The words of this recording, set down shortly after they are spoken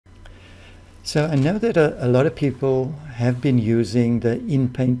So I know that a lot of people have been using the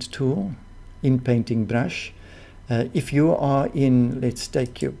Inpaint tool, Inpainting brush. If you are in, let's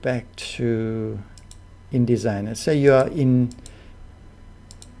take you back to InDesigner. Say you are in,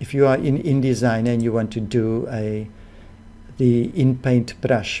 if you are in InDesigner and you want to do the Inpaint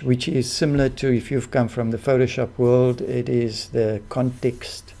brush, which is similar to, if you've come from the Photoshop world, it is the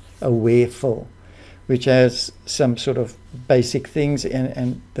context aware fill, which has some sort of basic things,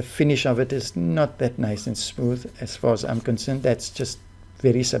 and the finish of it is not that nice and smooth as far as I'm concerned. That's just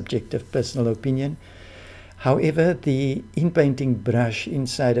very subjective personal opinion. However, the Inpainting brush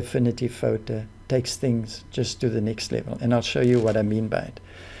inside Affinity Photo takes things just to the next level, and I'll show you what I mean by it.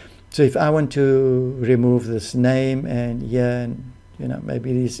 So if I want to remove this name and here, and you know,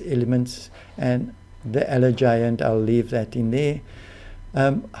 maybe these elements and the Allergiant, I'll leave that in there.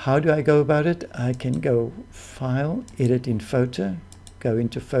 How do I go about it? I can go File, Edit in Photo, go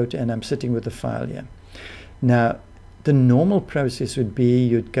into Photo, and I'm sitting with the file here. Now, the normal process would be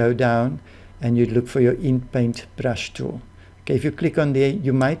you'd go down and you'd look for your Inpaint brush tool. Okay, if you click on there,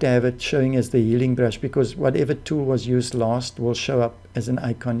 you might have it showing as the healing brush, because whatever tool was used last will show up as an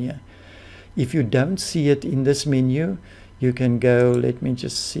icon here. If you don't see it in this menu, you can go, let me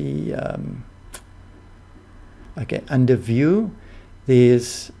just see, okay, under View,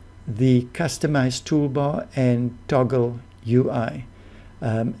 there's the Customize Toolbar and Toggle UI.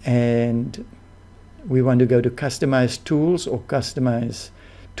 And we want to go to Customize Tools or Customize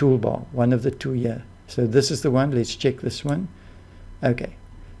Toolbar, one of the two here. So this is the one. Let's check this one. Okay,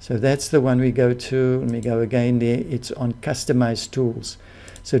 so that's the one we go to. Let me go again there. It's on Customize Tools.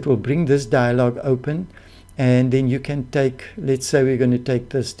 So it will bring this dialog open, and then you can take, let's say we're going to take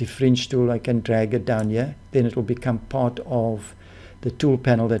this difference tool. I can drag it down here. Then it will become part of the tool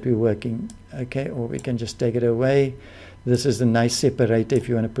panel that we're working. Okay, or we can just take it away. This is a nice separator if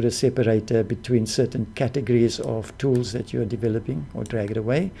you want to put a separator between certain categories of tools that you're developing, or drag it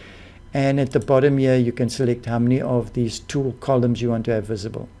away. And at the bottom here, you can select how many of these tool columns you want to have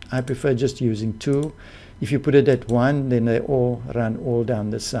visible. I prefer just using 2. If you put it at 1, then they all run all down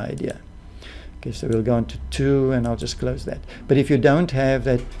the side here. Okay, so we'll go on to 2, and I'll just close that. But if you don't have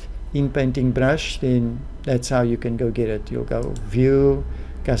that Inpainting brush, then that's how you can go get it. You'll go View,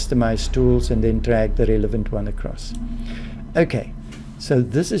 Customize Tools, and then drag the relevant one across. Okay, so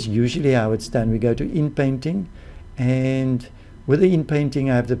this is usually how it's done. We go to Inpainting, and with the Inpainting,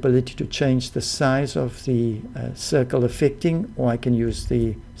 I have the ability to change the size of the circle affecting, or I can use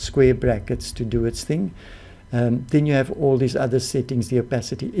the square brackets to do its thing. Then you have all these other settings, the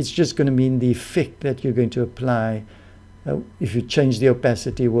opacity. It's just going to mean the effect that you're going to apply. If you change the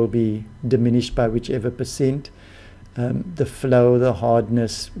opacity, will be diminished by whichever percent. The flow, the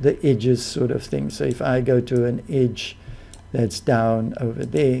hardness, the edges sort of thing. So if I go to an edge that's down over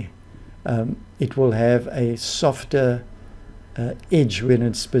there, it will have a softer edge when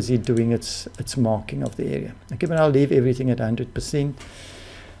it's busy doing its marking of the area. Okay, but I'll leave everything at 100%.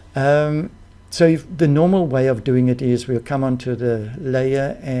 So if the normal way of doing it is we'll come onto the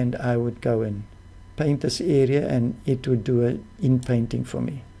layer, and I would go and paint this area, and it would do an Inpainting for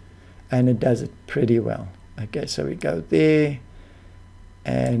me, and it does it pretty well. Okay, so we go there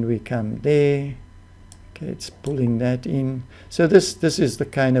and we come there. Okay, it's pulling that in. So this is the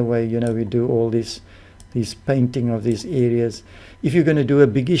kind of way, you know, we do all these painting of these areas. If you're going to do a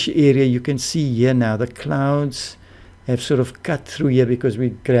biggish area, you can see here now the clouds have sort of cut through here because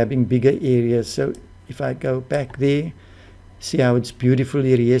we're grabbing bigger areas. So if I go back there, see how it's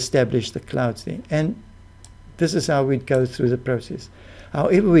beautifully re-established the clouds there. And this is how we'd go through the process.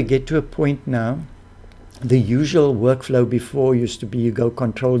 However, we get to a point now, the usual workflow before used to be you go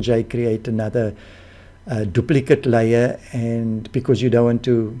Control-J, create another duplicate layer, and because you don't want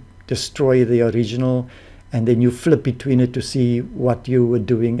to destroy the original, and then you flip between it to see what you were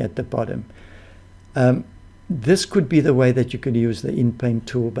doing at the bottom. This could be the way that you could use the Inpaint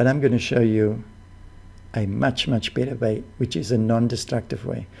tool, but I'm going to show you a much better way, which is a non-destructive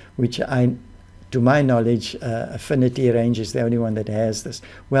way, which to my knowledge, Affinity range is the only one that has this.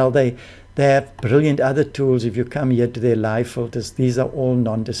 Well, they have brilliant other tools. If you come here to their live filters, these are all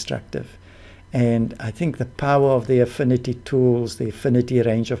non-destructive. And I think the power of the Affinity tools, the Affinity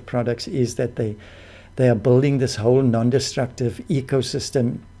range of products, is that they are building this whole non-destructive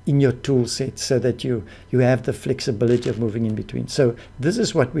ecosystem in your tool set, so that you have the flexibility of moving in between. So this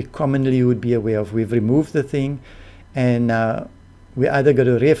is what we commonly would be aware of. We've removed the thing, and now we either go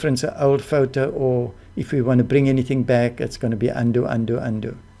to reference an old photo, or if we want to bring anything back, it's going to be undo, undo,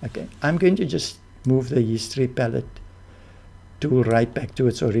 undo. Okay, I'm going to just move the history palette tool right back to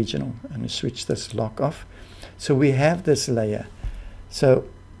its original and switch this lock off. So we have this layer. So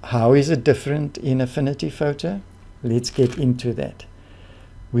How is it different in Affinity Photo? Let's get into that.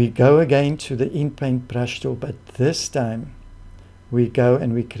 We go again to the Inpaint brush tool, but this time we go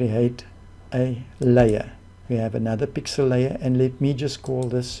and we create a layer. We have another pixel layer, and let me just call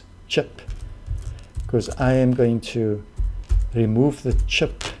this chip, because I am going to remove the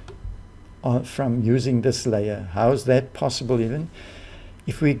chip from using this layer. How is that possible even?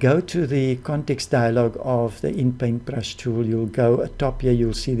 If we go to the context dialog of the Inpaint brush tool, you'll go atop here,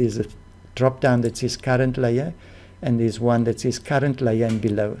 you'll see there's a drop down that says current layer, and there's one that says current layer and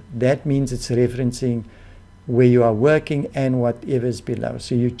below. That means it's referencing where you are working and whatever is below.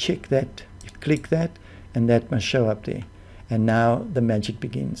 So you check that, you click that, and that must show up there. And now the magic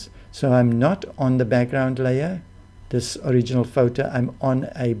begins. So I'm not on the background layer, this original photo. I'm on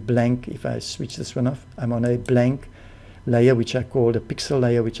a blank. If I switch this one off, I'm on a blank layer, which I called a pixel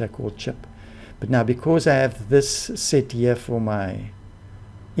layer, which I call chip. But now, because I have this set here for my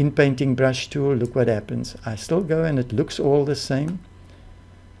Inpainting brush tool, look what happens. I still go and it looks all the same.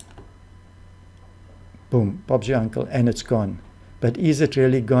 Boom, Bob's your uncle, and it's gone. But is it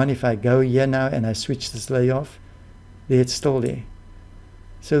really gone? If I go here now and I switch this layer off, there, it's still there.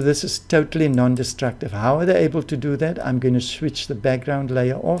 So this is totally non-destructive. How are they able to do that? I'm going to switch the background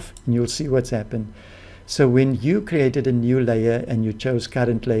layer off, and you'll see what's happened. So when you created a new layer and you chose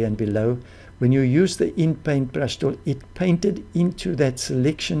current layer and below, when you use the Inpaint brush tool, it painted into that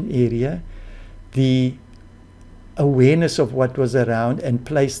selection area the awareness of what was around and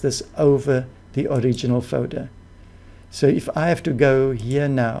placed this over the original photo. So if I have to go here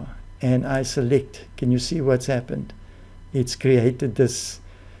now and I select, can you see what's happened? It's created this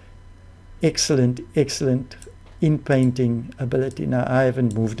excellent inpainting ability. Now I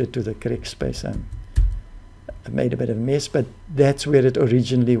haven't moved it to the correct space. I made a bit of a mess, but that's where it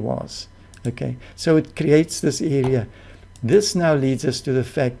originally was. Okay, so it creates this area. This now leads us to the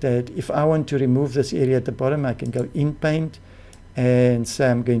fact that if I want to remove this area at the bottom, I can go Inpaint and say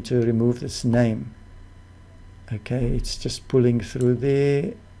I'm going to remove this name. Okay, it's just pulling through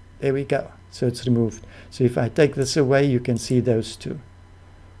there. There we go. So it's removed. So if I take this away, you can see those two.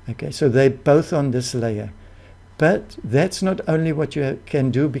 Okay, so they're both on this layer. But that's not only what you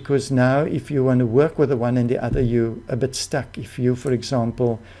can do, because now if you want to work with the one and the other, you're a bit stuck. If you, for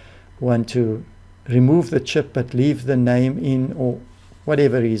example, want to remove the chip but leave the name in, or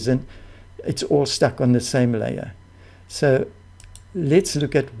whatever reason, it's all stuck on the same layer. So let's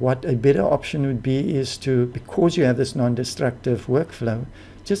look at what a better option would be, is to, because you have this non-destructive workflow,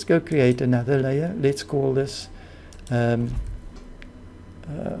 just go create another layer. Let's call this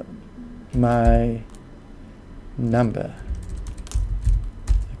my number.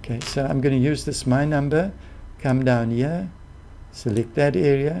 Okay, so I'm going to use this my number, come down here, select that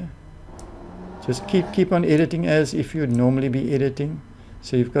area, just keep on editing as if you'd normally be editing.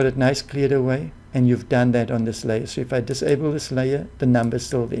 So you've got it nice cleared away, and you've done that on this layer. So if I disable this layer, the number's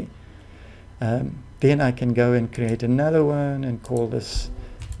still there. Then I can go and create another one and call this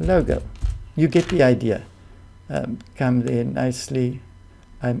logo. You get the idea. Come there nicely.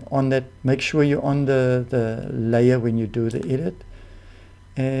 I'm on that. Make sure you're on the layer when you do the edit.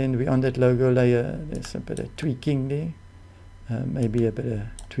 And we're on that logo layer. There's a bit of tweaking there. Maybe a bit of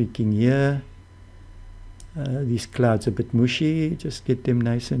tweaking here. These clouds are a bit mushy. Just get them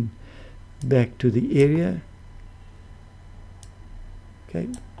nice and back to the area. Okay.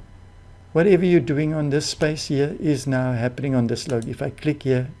 Whatever you're doing on this space here is now happening on this logo. If I click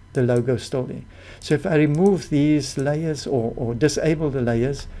here, the logo is still there. So if I remove these layers or disable the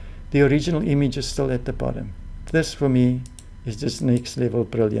layers, the original image is still at the bottom. This for me is just next level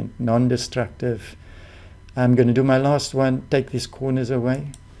brilliant, non-destructive. I'm going to do my last one, take these corners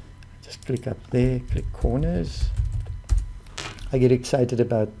away. Just click up there, click corners. I get excited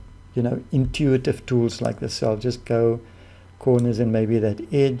about, you know, intuitive tools like this. So I'll just go corners and maybe that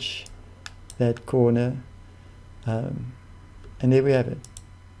edge, that corner, and there we have it.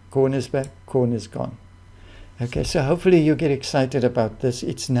 Corners back, corners gone. Okay, so hopefully you get excited about this.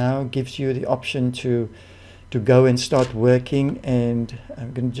 It's now gives you the option to go and start working. And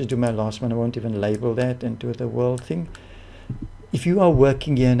I'm going to just do my last one. I won't even label that and do the world thing. If you are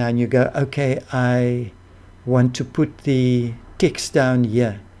working here now and you go, okay, I want to put the text down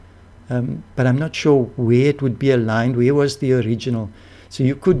here, but I'm not sure where it would be aligned. Where was the original? So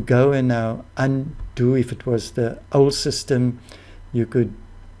you could go and now undo. If it was the old system, you could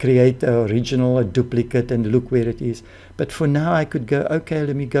create the original, a duplicate, and look where it is. But for now, I could go, okay,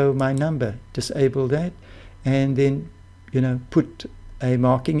 let me go my number, disable that, and then, you know, put a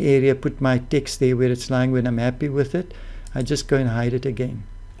marking area, put my text there where it's lying. When I'm happy with it, I just go and hide it again.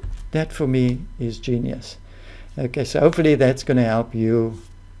 That for me is genius. Okay, so hopefully that's going to help you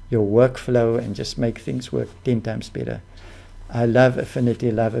your workflow and just make things work 10 times better. I love Affinity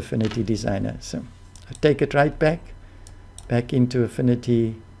Designer. So I take it right back into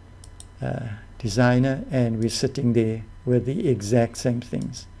Affinity Designer, and we're sitting there with the exact same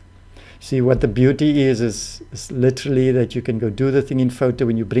things. See, what the beauty is literally that you can go do the thing in photo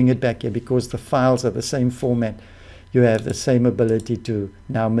when you bring it back here, because the files are the same format. You have the same ability to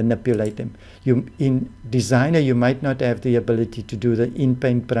now manipulate them. In Designer, you might not have the ability to do the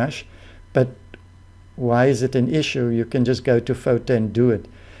Inpaint brush, but why is it an issue? You can just go to photo and do it.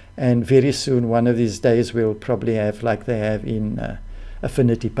 And very soon, one of these days, we'll probably have, like they have in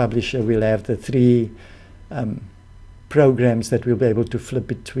Affinity Publisher, we'll have the 3 programs that we'll be able to flip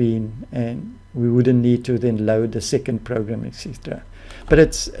between, and we wouldn't need to then load the second program, etc. But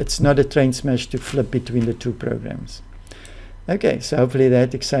it's not a train smash to flip between the 2 programs. Okay, so hopefully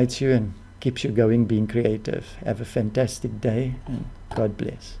that excites you and keeps you going, being creative. Have a fantastic day, and God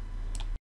bless.